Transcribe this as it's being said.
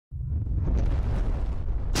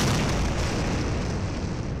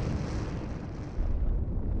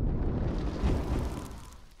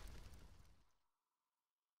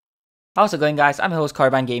How's it going, guys? I'm your host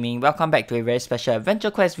Korriban Gaming. Welcome back to a very special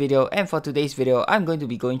adventure quest video, and for today's video I'm going to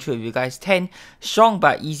be going through with you guys 10 strong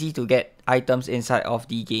but easy to get items inside of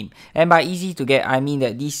the game. And by easy to get, I mean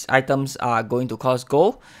that these items are going to cost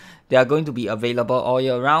gold. They are going to be available all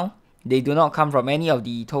year round. They do not come from any of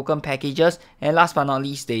the token packages, and last but not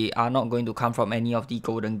least, they are not going to come from any of the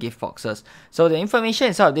golden gift boxes. So the information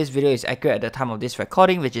inside of this video is accurate at the time of this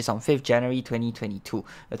recording, which is on 5th January 2022.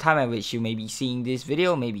 The time at which you may be seeing this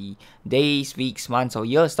video may be days, weeks, months, or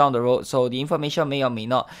years down the road, so the information may or may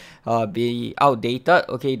not be outdated,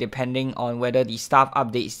 okay, depending on whether the staff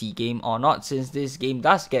updates the game or not, since this game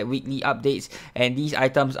does get weekly updates, and these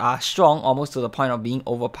items are strong, almost to the point of being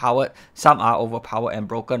overpowered. Some are overpowered and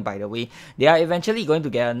broken, by the way. They are eventually going to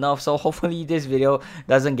get a nerf, so hopefully this video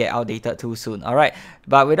doesn't get outdated too soon. Alright,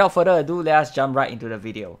 but without further ado, let us jump right into the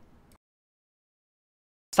video.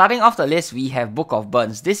 Starting off the list, we have Book of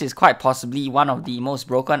Burns. This is quite possibly one of the most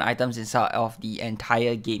broken items inside of the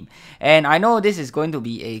entire game. And I know this is going to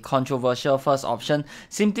be a controversial first option,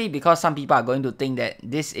 simply because some people are going to think that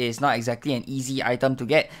this is not exactly an easy item to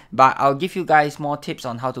get, but I'll give you guys more tips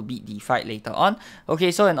on how to beat the fight later on. Okay,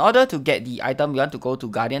 so in order to get the item, we want to go to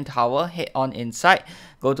Guardian Tower, head on inside,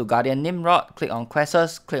 go to Guardian Nimrod, click on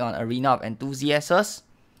Quests, click on Arena of Enthusiasts,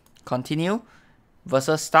 continue,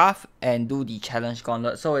 versus staff, and do the challenge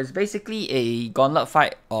gauntlet. So it's basically a gauntlet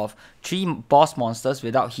fight of 3 boss monsters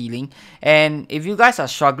without healing. And if you guys are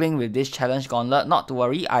struggling with this challenge gauntlet, not to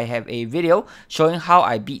worry, I have a video showing how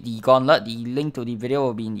I beat the gauntlet. The link to the video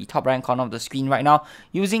will be in the top right corner of the screen right now,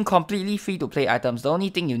 using completely free to play items. The only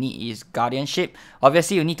thing you need is guardianship.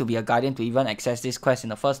 Obviously you need to be a guardian to even access this quest in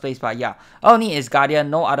the first place, but yeah, all you need is guardian.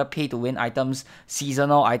 No other pay to win items,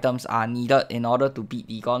 seasonal items are needed in order to beat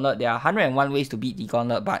the gauntlet. There are 101 ways to beat the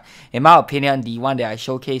gauntlet, but in my opinion, the one that I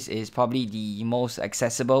showcase is probably the most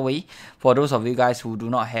accessible way for those of you guys who do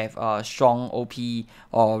not have strong OP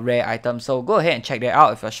or rare items. So go ahead and check that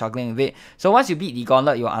out if you're struggling with it. So once you beat the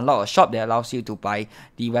gauntlet, you'll unlock a shop that allows you to buy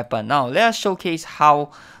the weapon. Now let us showcase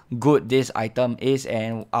how good this item is,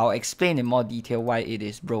 and I'll explain in more detail why it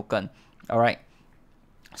is broken. Alright,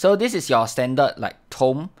 so this is your standard like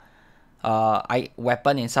tome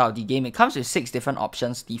weapon inside of the game. It comes with 6 different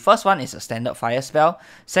options. The first one is a standard fire spell.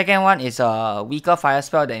 Second one is a weaker fire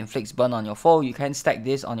spell that inflicts burn on your foe. You can stack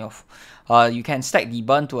this on your you can stack the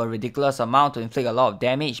burn to a ridiculous amount to inflict a lot of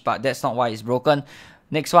damage, but that's not why it's broken.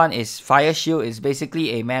 Next one is fire shield. It's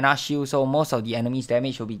basically a mana shield, so most of the enemy's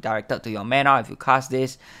damage will be directed to your mana if you cast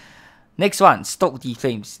this. Next one, Stoke the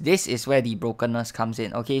Flames. This is where the brokenness comes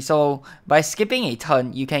in. Okay, so by skipping a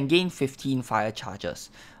turn, you can gain 15 fire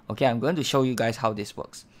charges. Okay, I'm going to show you guys how this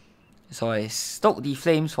works. So I stoke the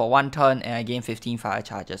flames for 1 turn and I gain 15 fire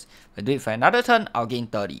charges. If I do it for another turn, I'll gain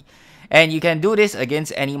 30. And you can do this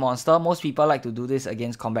against any monster. Most people like to do this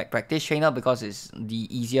against Combat Practice Trainer because it's the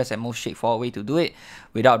easiest and most straightforward way to do it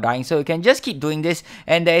without dying. So you can just keep doing this,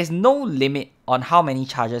 and there is no limit on how many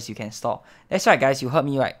charges you can store. That's right, guys, you heard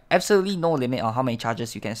me right. Absolutely no limit on how many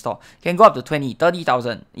charges you can store. You can go up to 20,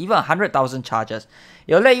 30,000, even 100,000 charges.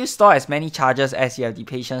 It'll let you store as many charges as you have the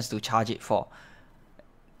patience to charge it for.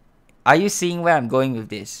 Are you seeing where I'm going with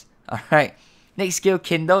this? Alright. Next skill,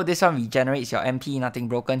 Kindle. This one regenerates your MP, nothing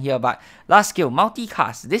broken here. But last skill,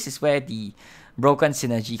 Multicast. This is where the broken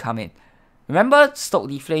synergy come in. Remember, Stoke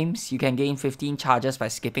the Flames, you can gain 15 charges by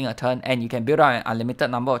skipping a turn, and you can build up an unlimited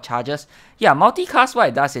number of charges. Yeah, Multicast, what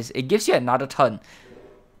it does is, it gives you another turn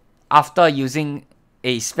after using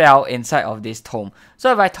a spell inside of this tome.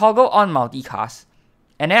 So if I toggle on Multicast,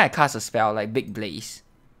 and then I cast a spell like Big Blaze,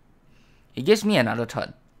 it gives me another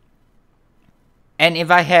turn. And if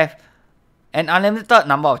I have an unlimited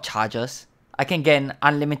number of charges, I can get an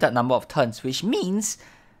unlimited number of turns, which means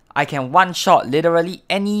I can one-shot literally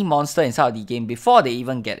any monster inside of the game before they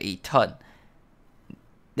even get a turn.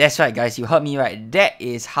 That's right, guys, you heard me right. That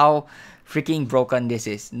is how freaking broken this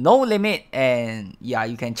is. No limit, and yeah,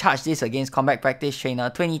 you can charge this against Combat Practice Trainer,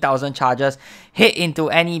 20,000 charges, hit into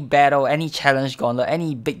any battle, any challenge gauntlet,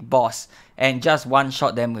 any big boss, and just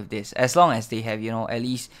one-shot them with this, as long as they have, you know, at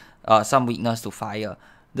least some weakness to fire.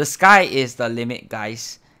 The sky is the limit,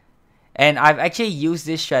 guys. And I've actually used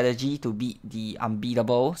this strategy to beat the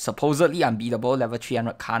unbeatable, supposedly unbeatable level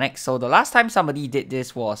 300 Carnage. So the last time somebody did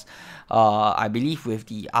this was, I believe, with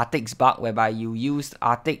the Arctics bug, whereby you used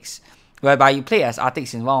Arctics, whereby you play as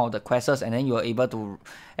Arctics in one of the quests, and then you were able to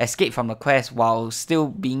escape from the quest while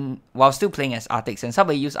still playing as Arctics, and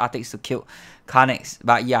somebody used Arctics to kill Carnage.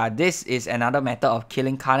 But yeah, this is another method of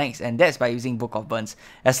killing Carnage, and that's by using Book of Burns.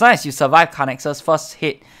 As long as you survive Carnage's first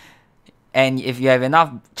hit, and if you have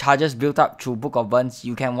enough charges built up through Book of Burns,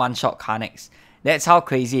 you can one-shot Carnage. That's how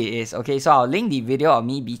crazy it is. Okay, so I'll link the video of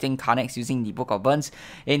me beating Carnage using the Book of Burns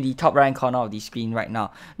in the top right corner of the screen right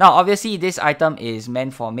now. Now, obviously, this item is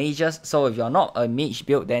meant for mages, so if you're not a mage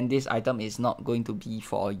build, then this item is not going to be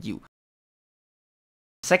for you.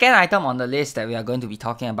 Second item on the list that we are going to be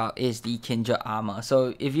talking about is the Kindred armor.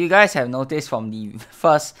 So if you guys have noticed from the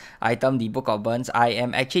first item, the Book of Burns, I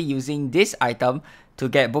am actually using this item to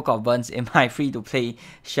get Book of Burns in my free-to-play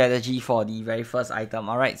strategy for the very first item.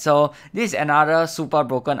 Alright, so this is another super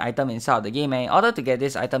broken item inside of the game, and in order to get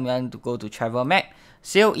this item, you want to go to Travel Map,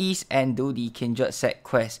 Sail East, and do the Kindred set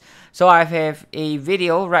quest. So I have a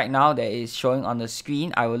video right now that is showing on the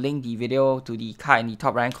screen. I will link the video to the card in the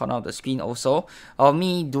top right corner of the screen also, of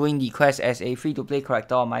me doing the quest as a free-to-play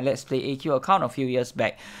character on my Let's Play AQ account a few years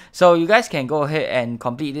back. So you guys can go ahead and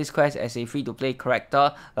complete this quest as a free-to-play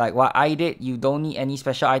character like what I did. You don't need any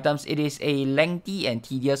special items. It is a lengthy and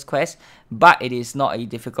tedious quest, but it is not a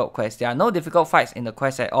difficult quest. There are no difficult fights in the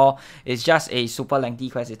quest at all. It's just a super lengthy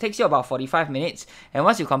quest. It takes you about 45 minutes, and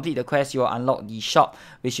once you complete the quest, you will unlock the shop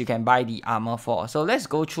which you can buy the armor for. So let's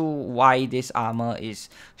go through why this armor is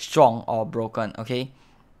strong or broken. Okay,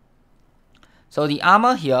 so the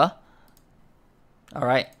armor here,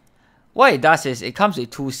 alright, what it does is it comes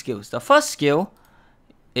with two skills. The first skill,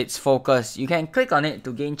 it's focus. You can click on it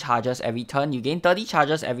to gain charges every turn. You gain 30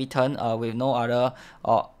 charges every turn with no other,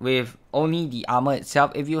 with only the armor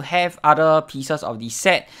itself. If you have other pieces of the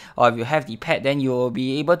set, or if you have the pet, then you will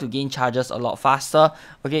be able to gain charges a lot faster.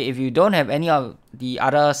 Okay, if you don't have any of the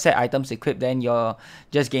other set items equipped, then you're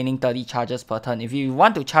just gaining 30 charges per turn. If you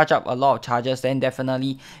want to charge up a lot of charges, then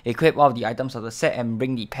definitely equip all of the items of the set and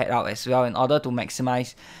bring the pet out as well in order to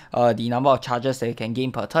maximize the number of charges that you can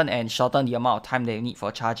gain per turn and shorten the amount of time that you need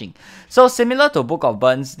for charging. So similar to Book of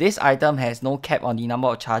Burns, this item has no cap on the number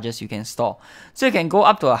of charges you can store. So you can go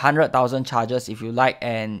up to 100,000 charges if you like,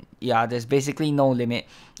 and yeah, there's basically no limit.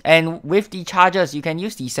 And with the charges, you can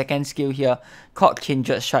use the second skill here called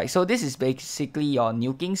Kindred Strike. So this is basically your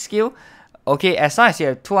nuking skill. Okay, as long as you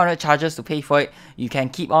have 200 charges to pay for it, you can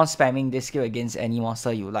keep on spamming this skill against any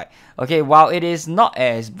monster you like. Okay, while it is not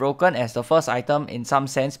as broken as the first item in some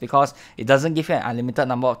sense because it doesn't give you an unlimited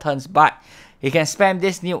number of turns, but you can spam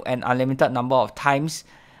this nuke an unlimited number of times.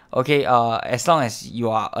 Okay, as long as you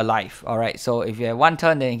are alive. Alright, so if you have one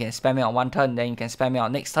turn, then you can spam it on one turn, then you can spam it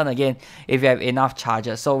on next turn again if you have enough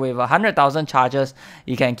charges. So with 100,000 charges,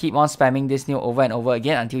 you can keep on spamming this nuke over and over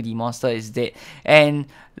again until the monster is dead. And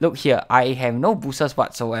look here, I have no boosters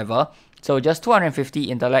whatsoever. So just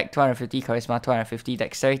 250 intellect, 250 charisma, 250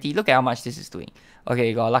 dexterity. Look at how much this is doing. Okay,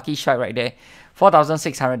 you got a lucky strike right there.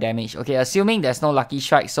 4,600 damage. Okay, assuming there's no lucky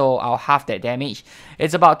strike, so I'll half that damage.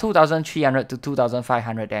 It's about 2,300 to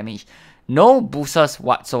 2,500 damage. No boosters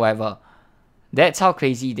whatsoever. That's how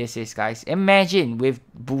crazy this is, guys. Imagine with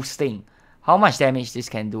boosting how much damage this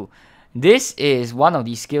can do. This is one of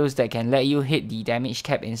the skills that can let you hit the damage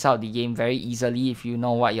cap inside the game very easily if you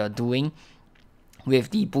know what you're doing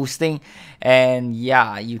with the boosting. And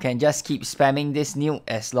yeah, you can just keep spamming this nuke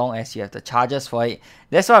as long as you have the charges for it.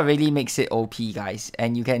 That's what really makes it OP, guys.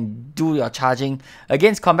 And you can do your charging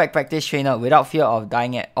against combat practice trainer without fear of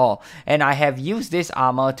dying at all. And I have used this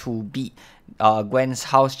armor to beat Gwen's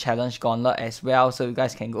house challenge gauntlet as well, so you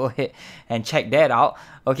guys can go ahead and check that out.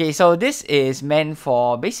 Okay, so this is meant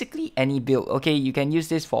for basically any build. Okay, you can use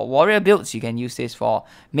this for warrior builds, you can use this for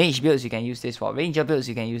mage builds, you can use this for ranger builds,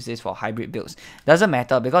 you can use this for hybrid builds. Doesn't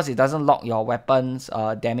matter because it doesn't lock your weapons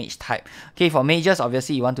damage type. Okay, for mages,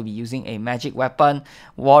 obviously you want to be using a magic weapon.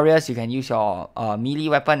 Warriors, you can use your melee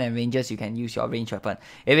weapon, and rangers, you can use your range weapon.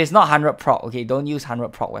 If it's not 100 proc, okay, don't use 100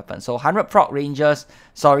 proc weapons. So 100 proc rangers,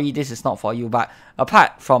 sorry, this is not for you. But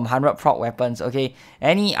apart from 100 proc weapons, okay,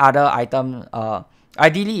 any other item,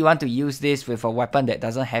 ideally you want to use this with a weapon that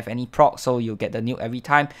doesn't have any proc, so you get the nuke every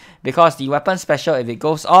time, because the weapon special, if it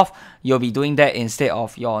goes off, you'll be doing that instead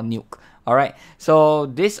of your nuke. Alright, so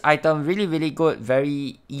this item really good,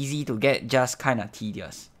 very easy to get, just kinda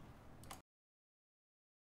tedious.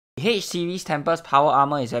 H-Series Tempest Power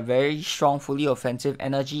Armor is a very strong, fully offensive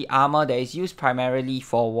energy armor that is used primarily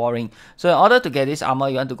for warring. So in order to get this armor,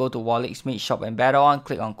 you want to go to Warlick's Mage Shop and Battle On,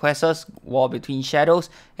 click on Quests, War Between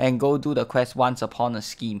Shadows, and go do the quest Once Upon a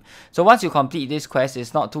Scheme. So once you complete this quest,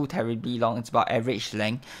 it's not too terribly long, it's about average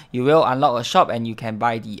length. You will unlock a shop and you can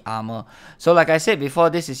buy the armor. So like I said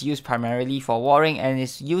before, this is used primarily for warring and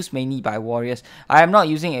is used mainly by warriors. I am not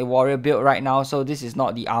using a warrior build right now, so this is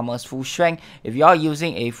not the armor's full strength. If you are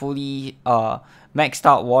using a fully maxed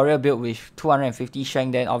out warrior build with 250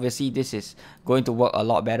 strength, then obviously this is going to work a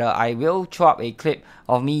lot better. I will throw up a clip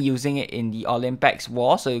of me using it in the Olympex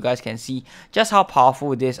war so you guys can see just how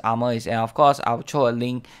powerful this armor is, and of course I'll throw a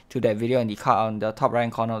link to that video in the card on the top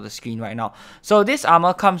right corner of the screen right now. So this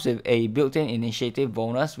armor comes with a built-in initiative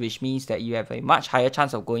bonus, which means that you have a much higher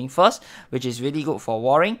chance of going first, which is really good for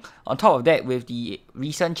warring. On top of that, with the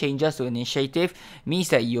recent changes to initiative, means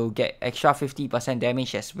that you'll get extra 50%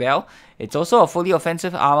 damage as well. It's also a fully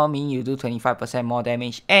offensive armor, meaning you do 25% more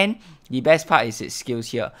damage, and the best part is its skills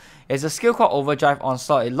here. It's a skill called Overdrive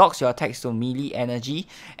Onslaught. It locks your attacks to melee energy,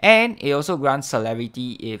 and it also grants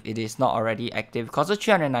celerity if it is not already active. It causes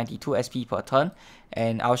 392 SP per turn,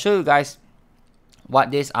 and I'll show you guys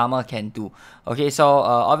what this armor can do. Okay, so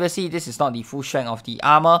obviously this is not the full strength of the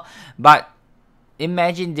armor, but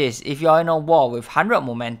imagine this: if you're in a war with 100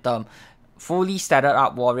 momentum, fully statted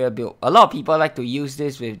up warrior build. A lot of people like to use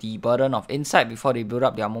this with the Burden of Insight before they build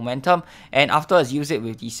up their momentum, and afterwards use it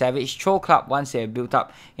with the Savage Troll Club once they have built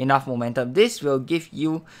up enough momentum. This will give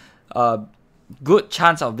you a good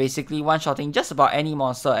chance of basically one-shotting just about any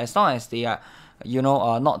monster as long as they are, you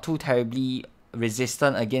know, not too terribly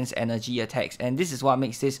resistant against energy attacks. And this is what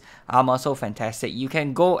makes this armor so fantastic. You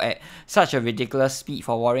can go at such a ridiculous speed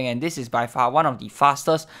for warring, and this is by far one of the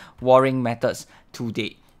fastest warring methods to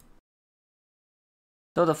date.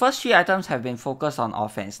 So the first 3 items have been focused on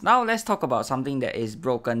offense. Now let's talk about something that is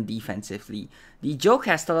broken defensively. The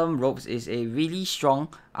Geocastellum Robes is a really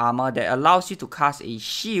strong armor that allows you to cast a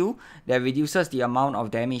shield that reduces the amount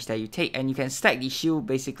of damage that you take, and you can stack the shield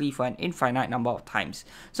basically for an infinite number of times.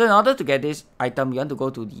 So in order to get this item, you want to go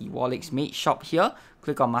to the Warlick's Mage shop here,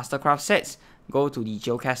 click on Mastercraft sets, go to the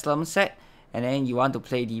Geocastellum set, and then you want to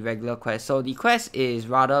play the regular quest. So the quest is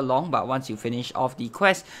rather long, but once you finish off the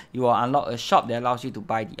quest, you will unlock a shop that allows you to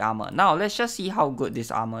buy the armor. Now let's just see how good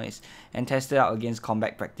this armor is and test it out against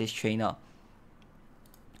Combat Practice Trainer.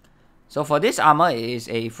 So for this armor, it is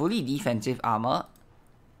a fully defensive armor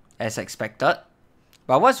as expected,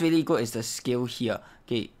 but what's really good is the skill here.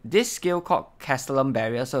 Okay, this skill called Castellum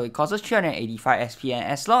Barrier, so it causes 385 SP, and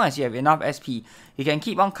as long as you have enough SP, you can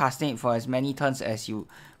keep on casting it for as many times as you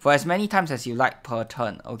like per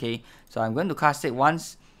turn. Okay, so I'm going to cast it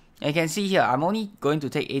once, and you can see here I'm only going to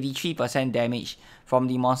take 83% damage from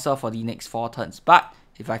the monster for the next 4 turns. But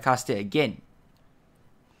if I cast it again,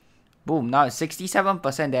 boom, now it's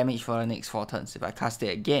 67% damage for the next 4 turns. If I cast it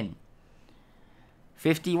again,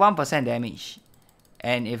 51% damage,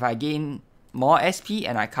 and if I gain more SP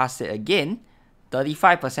and I cast it again,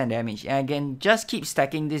 35% damage. And again, just keep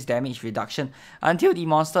stacking this damage reduction until the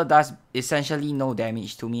monster does essentially no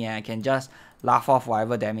damage to me, and I can just laugh off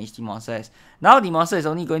whatever damage the monster has. Now the monster is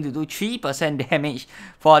only going to do 3% damage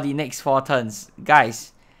for the next 4 turns.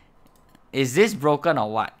 Guys, is this broken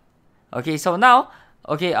or what? Okay, so now,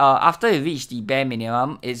 okay, after you reach the bare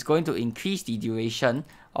minimum, it's going to increase the duration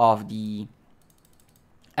of the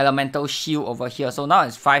elemental shield over here. So now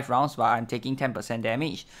it's 5 rounds, but I'm taking 10%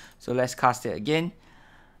 damage. So let's cast it again.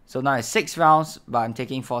 So now it's 6 rounds, but I'm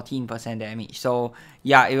taking 14% damage. So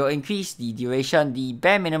yeah, it will increase the duration. The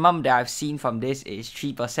bare minimum that I've seen from this is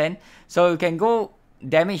 3%. So you can go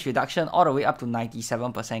damage reduction all the way up to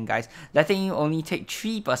 97%, guys, letting you only take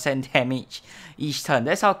 3% damage each turn.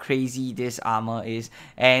 That's how crazy this armor is.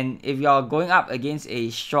 And if you're going up against a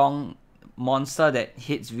strong monster that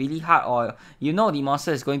hits really hard, or you know the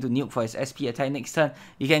monster is going to nuke for its SP attack next turn,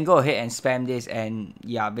 you can go ahead and spam this, and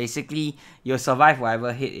yeah, basically you'll survive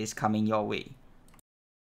whatever hit is coming your way.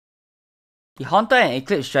 The Haunted and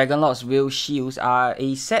Eclipsed Dragonlord's Will Shields are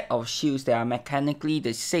a set of shields that are mechanically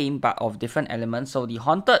the same but of different elements. So the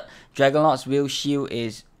Haunted Dragonlord's Will Shield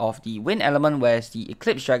is of the Wind element, whereas the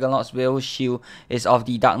Eclipsed Dragonlord's Will Shield is of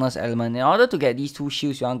the Darkness element. In order to get these 2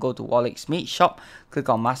 shields, you want to go to Warlick's Mage shop, click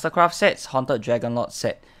on Mastercraft sets, Haunted Dragonlord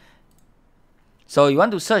set. So you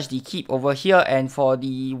want to search the keep over here, and for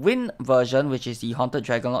the Wind version, which is the Haunted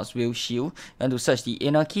Dragonlord's Will Shield, you want to search the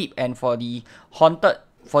inner keep, and for the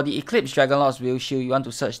Eclipsed Dragonlord's Will Shield, you want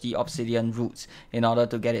to search the Obsidian Roots in order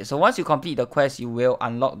to get it. So once you complete the quest, you will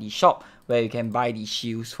unlock the shop where you can buy these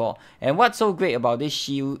shields for. And what's so great about this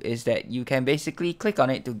shield is that you can basically click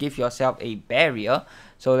on it to give yourself a barrier.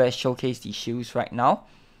 So let's showcase the shields right now.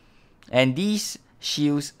 And these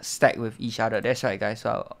shields stack with each other. That's right, guys.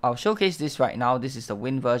 So I'll showcase this right now. This is the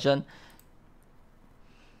Wind version.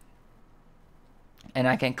 And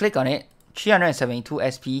I can click on it. 372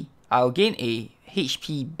 SP. I'll gain a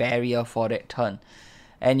HP barrier for that turn,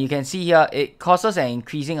 and you can see here it causes an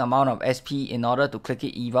increasing amount of SP in order to click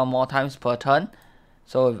it even more times per turn.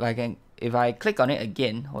 So if I click on it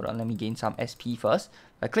again, hold on, let me gain some SP first.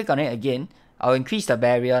 If I click on it again, I'll increase the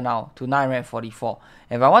barrier now to 944.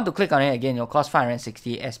 If I want to click on it again, it'll cost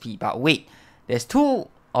 568 SP. But wait, there's two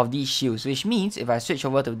of these shields, which means if I switch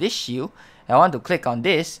over to this shield and I want to click on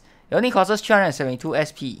this, it only costs us 372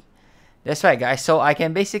 SP. That's right, guys. So I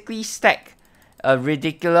can basically stack a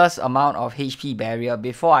ridiculous amount of HP barrier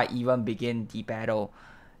before I even begin the battle.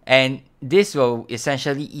 And this will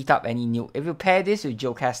essentially eat up any nuke. If you pair this with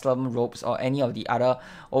Geocastellum Robes or any of the other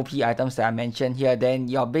OP items that I mentioned here, then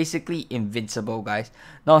you're basically invincible, guys.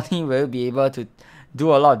 Not only will you be able to do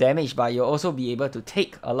a lot of damage, but you'll also be able to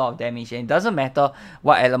take a lot of damage. And it doesn't matter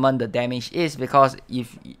what element the damage is, because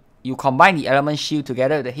if you combine the element shield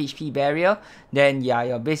together with the HP barrier, then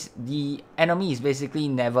yeah, the enemy is basically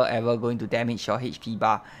never ever going to damage your HP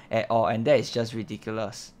bar at all, and that is just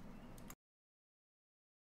ridiculous.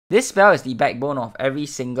 This spell is the backbone of every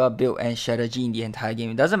single build and strategy in the entire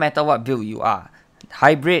game. It doesn't matter what build you are.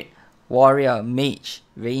 Hybrid, warrior, mage,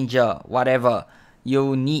 ranger, whatever.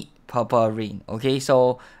 You need Purple Rain. Okay,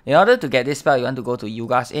 so in order to get this spell, you want to go to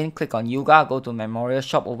Yuga's Inn, click on Yuga, go to Memorial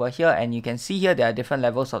Shop over here, and you can see here there are different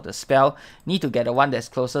levels of the spell. You need to get the one that's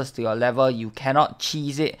closest to your level. You cannot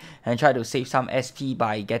cheese it and try to save some SP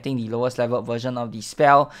by getting the lowest level version of the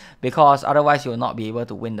spell, because otherwise you will not be able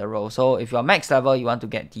to win the roll. So if you're max level, you want to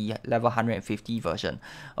get the level 150 version.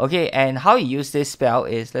 Okay, and how you use this spell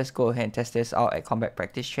is, let's go ahead and test this out at Combat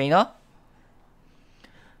Practice Trainer.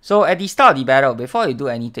 So at the start of the battle, before you do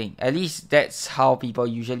anything, at least that's how people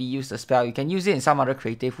usually use the spell. You can use it in some other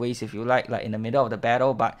creative ways if you like in the middle of the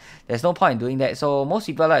battle, but there's no point in doing that. So most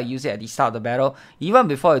people like to use it at the start of the battle. Even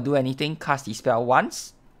before you do anything, cast the spell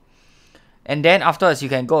once. And then afterwards, you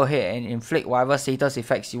can go ahead and inflict whatever status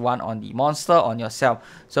effects you want on the monster, on yourself.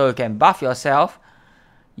 So you can buff yourself,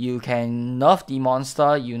 you can nerf the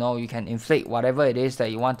monster, you can inflict whatever it is that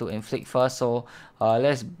you want to inflict first. So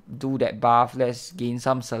let's do that buff, let's gain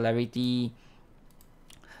some celerity,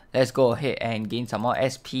 let's go ahead and gain some more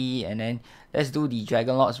SP, and then let's do the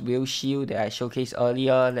Dragonlord's Will Shield that I showcased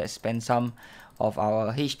earlier. Let's spend some of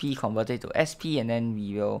our HP, convert it to SP, and then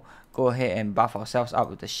we will go ahead and buff ourselves up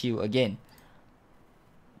with the shield again.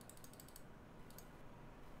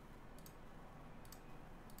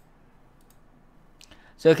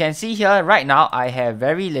 So you can see here, right now, I have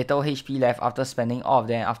very little HP left after spending all of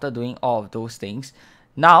them, after doing all of those things.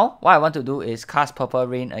 Now, what I want to do is cast Purple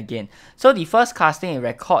Rain again. So the first casting, it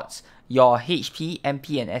records your HP,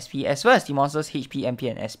 MP, and SP, as well as the monster's HP,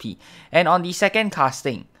 MP, and SP. And on the second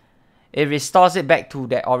casting, it restores it back to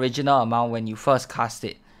that original amount when you first cast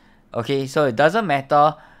it. Okay, so it doesn't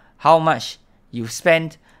matter how much you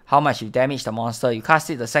spend, how much you damage the monster, you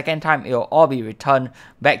cast it the second time, it will all be returned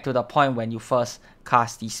back to the point when you first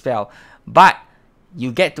cast the spell. But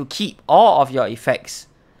you get to keep all of your effects.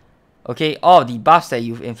 Okay, all of the buffs that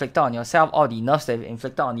you've inflicted on yourself, all the nerfs that you've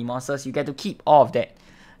inflicted on the monsters, you get to keep all of that.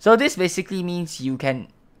 So this basically means you can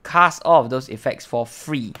cast all of those effects for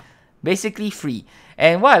free. Basically free.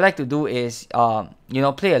 And what I like to do is,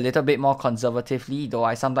 play a little bit more conservatively, though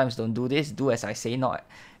I sometimes don't do this. Do as I say, not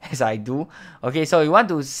as I do. Okay, so you want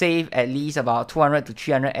to save at least about 200 to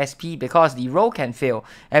 300 SP, because the roll can fail.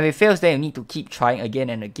 And if it fails, then you need to keep trying again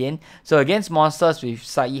and again. So against monsters with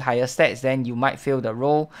slightly higher stats, then you might fail the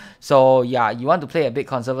roll. So yeah, you want to play a bit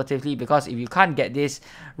conservatively, because if you can't get this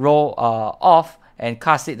roll off and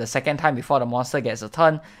cast it the second time before the monster gets a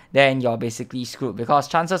turn, then you're basically screwed, because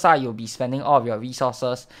chances are you'll be spending all of your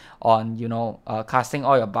resources on, casting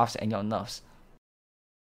all your buffs and your nerfs.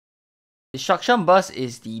 Destruction Burst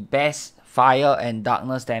is the best fire and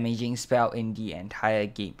darkness damaging spell in the entire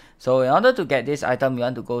game. So in order to get this item, you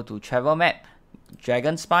want to go to Travel Map,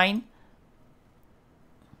 Dragon Spine,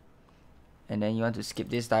 and then you want to skip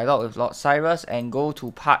this dialogue with Lord Cyrus and go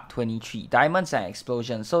to part 23, Diamonds and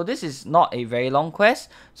Explosions. So this is not a very long quest,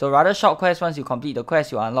 so rather short quest. Once you complete the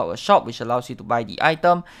quest, you unlock a shop which allows you to buy the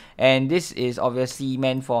item, and this is obviously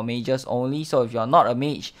meant for mages only. So if you're not a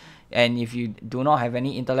mage, and if you do not have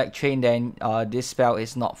any intellect train, then this spell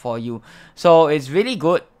is not for you. So it's really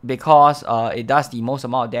good because it does the most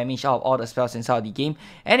amount of damage out of all the spells inside the game,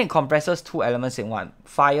 and it compresses two elements in one,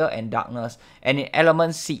 fire and darkness, and it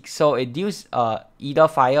element seeks, so it deals either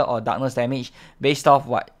fire or darkness damage based off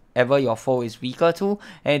whatever your foe is weaker to,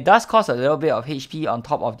 and it does cost a little bit of HP on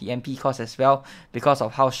top of the MP cost as well because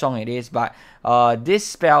of how strong it is. But this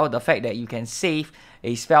spell, the fact that you can save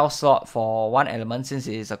a spell slot for one element, since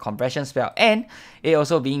it is a compression spell, and it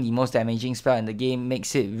also being the most damaging spell in the game,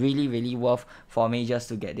 makes it really worth for mages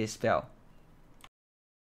to get this spell.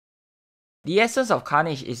 The essence of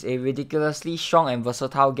Carnage is a ridiculously strong and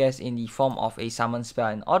versatile guest in the form of a summon spell.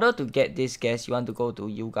 In order to get this guest, you want to go to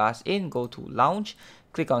Yuga's Inn, go to Lounge,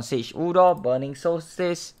 click on Sage Udor, Burning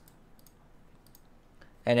Solstice,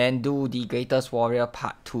 and then do the Greatest Warrior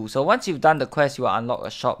Part 2. So once you've done the quest, you will unlock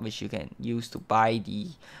a shop which you can use to buy the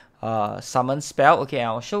summon spell. Okay,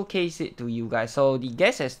 I'll showcase it to you guys. So the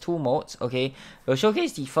guest has two modes. Okay, we'll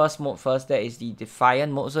showcase the first mode first. That is the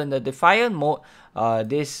Defiant mode. So in the Defiant mode,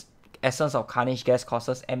 this Essence of Carnage guest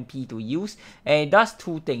costs MP to use, and it does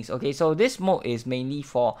two things. Okay, so this mode is mainly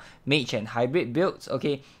for mage and hybrid builds.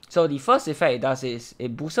 Okay, so the first effect it does is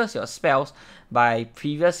it boosts your spells by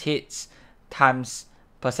previous hits times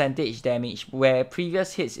percentage damage, where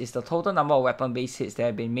previous hits is the total number of weapon-based hits that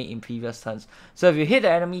have been made in previous turns. So if you hit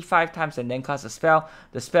the enemy 5 times and then cast a spell,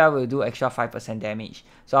 the spell will do extra 5% damage.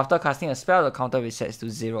 So after casting a spell, the counter resets to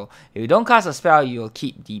 0. If you don't cast a spell, you will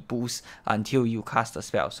keep the boost until you cast a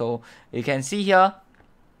spell. So you can see here,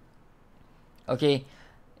 okay,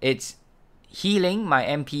 it's healing my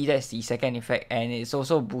MP, that's the second effect, and it's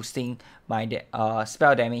also boosting my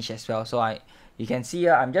spell damage as well. So you can see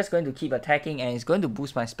here, I'm just going to keep attacking and it's going to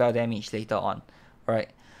boost my spell damage later on. Alright,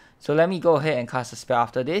 so let me go ahead and cast a spell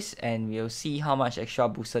after this and we'll see how much extra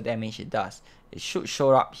boosted damage it does. It should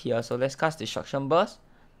show up here, so let's cast Destruction Burst.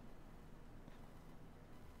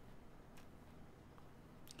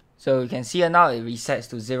 So you can see here now it resets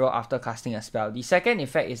to 0 after casting a spell. The second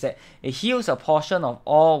effect is that it heals a portion of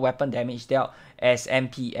all weapon damage dealt as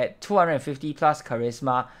MP. At 250 plus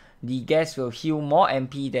Charisma, the guest will heal more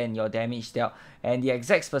MP than your damage dealt, and the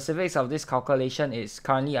exact specifics of this calculation is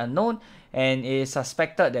currently unknown, and it is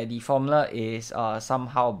suspected that the formula is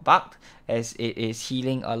somehow bugged, as it is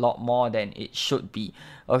healing a lot more than it should be.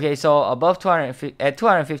 Okay, so above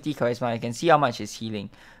 250 Charisma, you can see how much it's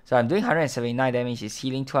healing. So I'm doing 179 damage, it's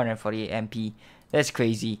healing 248 MP. That's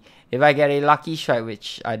crazy. If I get a lucky strike,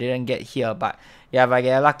 which I didn't get here, but yeah, if I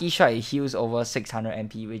get a lucky strike, it heals over 600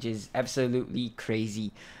 MP, which is absolutely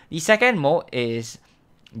crazy. The second mode is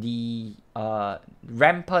the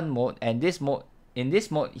Rampant mode, and in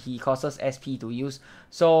this mode he costs SP to use.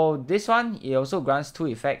 So this one, it also grants two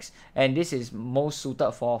effects, and this is most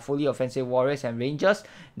suited for fully offensive warriors and rangers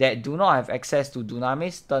that do not have access to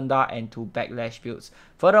Dunamis, Thunder, and to Backlash builds.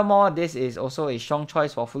 Furthermore, this is also a strong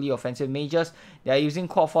choice for fully offensive mages that are using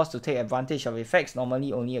Quad Force to take advantage of effects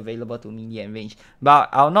normally only available to melee and range. But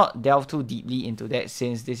I'll not delve too deeply into that,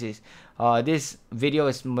 since this video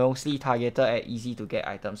is mostly targeted at easy to get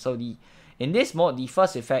items. So in this mode, the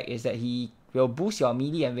first effect is that he will boost your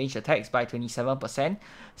melee and range attacks by 27%.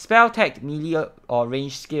 Spell tag, melee or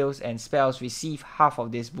range skills and spells receive half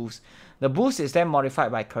of this boost. The boost is then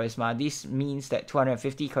modified by Charisma. This means that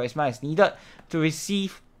 250 Charisma is needed to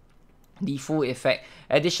receive the full effect.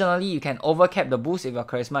 Additionally, you can overcap the boost if your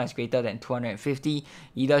Charisma is greater than 250,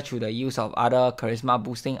 either through the use of other Charisma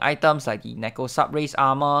boosting items like the Neko Subrace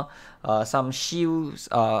armor, some shields,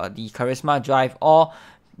 the Charisma drive, or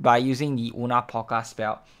by using the Una Polka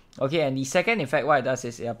spell. Okay, and the second effect, what it does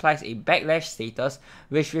is it applies a backlash status,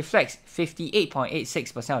 which reflects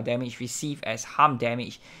 58.86% of damage received as harm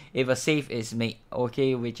damage if a save is made.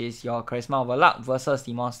 Okay, which is your Charisma over luck versus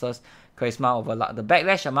the monster's Charisma over luck. The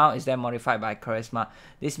backlash amount is then modified by Charisma.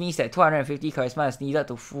 This means that 250 Charisma is needed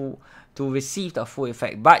to receive the full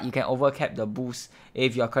effect, but you can overcap the boost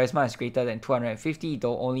if your Charisma is greater than 250,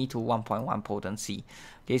 though only to 1.1 potency.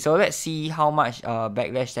 Okay, so let's see how much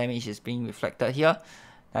backlash damage is being reflected here.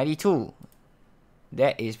 92.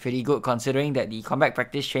 That is pretty good, considering that the combat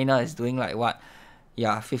practice trainer is doing like what?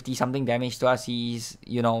 Yeah, 50 something damage to us. He's,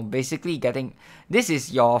 you know, basically getting... This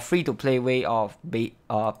is your free-to-play way of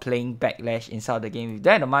playing Backlash inside the game. If you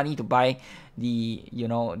don't have the money to buy the, you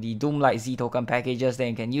know, the Doomlight Z token packages,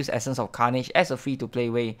 then you can use Essence of Carnage as a free-to-play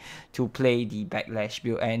way to play the Backlash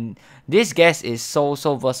build. And this guest is so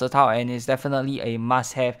versatile and is definitely a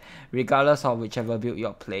must-have regardless of whichever build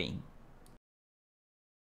you're playing.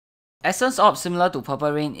 Essence Orb, similar to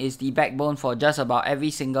Purple Rain, is the backbone for just about every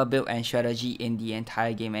single build and strategy in the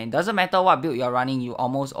entire game, and it doesn't matter what build you're running, you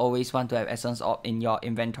almost always want to have Essence Orb in your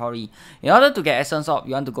inventory. In order to get Essence Orb,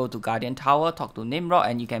 you want to go to Guardian Tower, talk to Nimrod,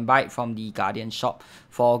 and you can buy it from the Guardian shop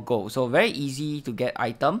for gold. So very easy to get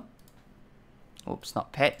item. Oops,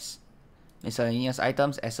 not pets. Miscellaneous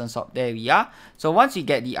items, Essence Orb, there we are. So once you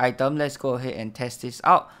get the item, let's go ahead and test this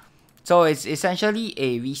out. So it's essentially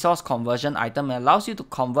a resource conversion item and allows you to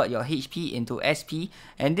convert your HP into SP,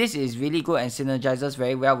 and this is really good and synergizes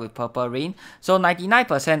very well with Purple Rain. So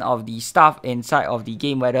 99% of the stuff inside of the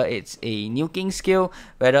game, whether it's a nuking skill,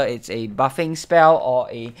 whether it's a buffing spell or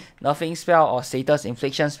a nerfing spell or status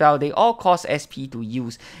infliction spell, they all cost SP to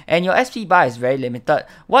use, and your SP bar is very limited.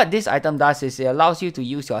 What this item does is it allows you to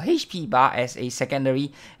use your HP bar as a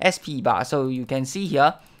secondary SP bar. So you can see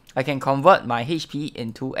here, I can convert my HP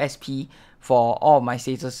into SP for all of my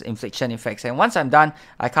status infliction effects. And once I'm done,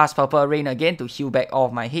 I cast Purple Rain again to heal back all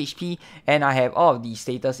of my HP, and I have all of the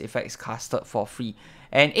status effects casted for free.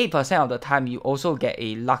 And 8% of the time, you also get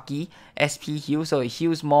a lucky SP heal, so it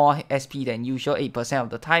heals more SP than usual 8% of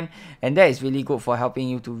the time, and that is really good for helping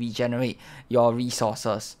you to regenerate your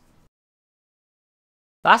resources.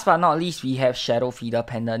 Last but not least, we have Shadowfeeder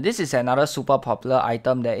Pendant. This is another super popular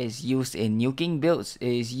item that is used in nuking builds. It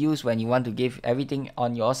is used when you want to give everything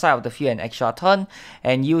on your side of the field an extra turn,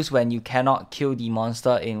 and used when you cannot kill the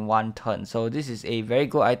monster in one turn. So this is a very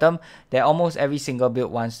good item that almost every single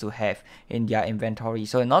build wants to have in their inventory.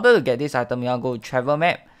 So in order to get this item, you want to go to Travel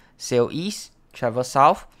Map, Sail East, Travel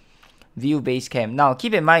South, View Base Camp. Now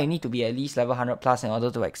keep in mind you need to be at least level 100 plus in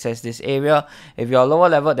order to access this area. If you're lower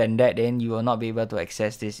level than that, then you will not be able to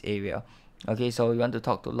access this area. Okay, so we want to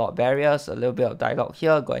talk to Lord Barriers. A little bit of dialogue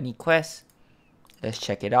here. Got any quests? Let's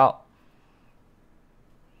check it out.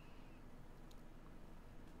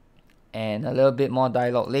 And a little bit more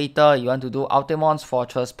dialogue later. You want to do Altamon's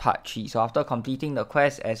Fortress Part 3. So after completing the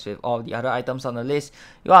quest, as with all the other items on the list,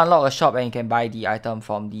 you unlock a shop and you can buy the item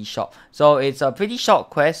from the shop. So it's a pretty short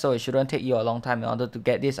quest, so it shouldn't take you a long time in order to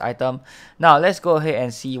get this item. Now let's go ahead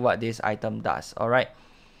and see what this item does. Alright.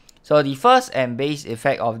 So the first and base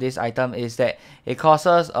effect of this item is that it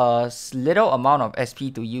causes a little amount of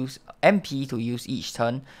SP to use, MP to use each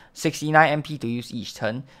turn, 69 MP to use each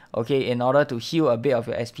turn, okay, in order to heal a bit of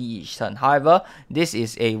your SP each turn. However, this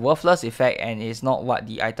is a worthless effect and is not what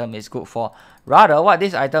the item is good for. Rather, what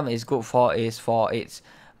this item is good for is for its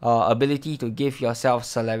ability to give yourself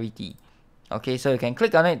celerity. Okay, so you can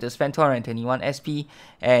click on it to spend 221 SP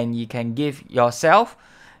and you can give yourself,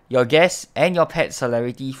 your guests, and your pet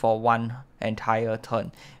celerity for one entire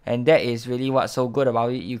turn. And that is really what's so good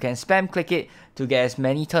about it. You can spam click it to get as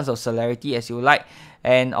many turns of celerity as you like.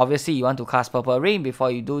 And obviously you want to cast Purple Rain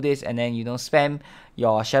before you do this, and then you don't spam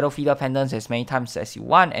your Shadowfeeder Pendants as many times as you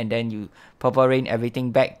want, and then you Purple Rain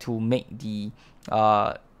everything back to make the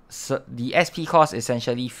SP cost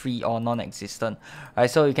essentially free or non-existent. Right,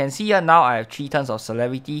 so you can see here now I have 3 turns of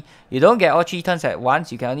celerity. You don't get all 3 turns at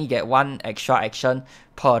once. You can only get 1 extra action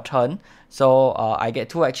per turn. So I get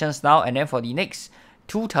 2 actions now, and then for the next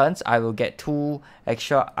 2 turns I will get 2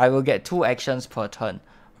 actions per turn.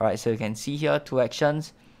 Alright, so you can see here 2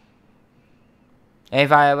 actions. And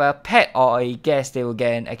if I have a pet or a guest, they will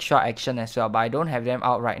get an extra action as well, but I don't have them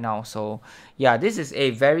out right now. So yeah, this is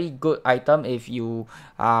a very good item if you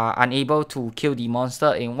are unable to kill the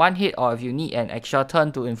monster in one hit, or if you need an extra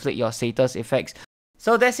turn to inflict your status effects.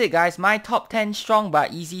 So that's it guys, my top 10 strong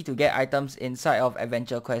but easy to get items inside of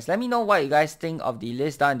Adventure Quest. Let me know what you guys think of the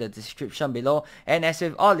list down in the description below. And as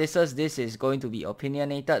with all lists, this is going to be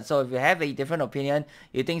opinionated. So if you have a different opinion,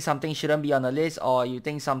 you think something shouldn't be on the list, or you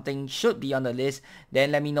think something should be on the list,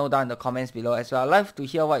 then let me know down in the comments below as well. I'd love to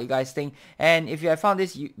hear what you guys think. And if you have found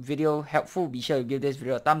this video helpful, be sure to give this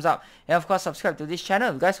video a thumbs up. And of course, subscribe to this channel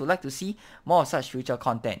if you guys would like to see more of such future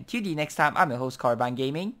content. Till the next time, I'm your host, Korriban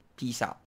Gaming. Peace out.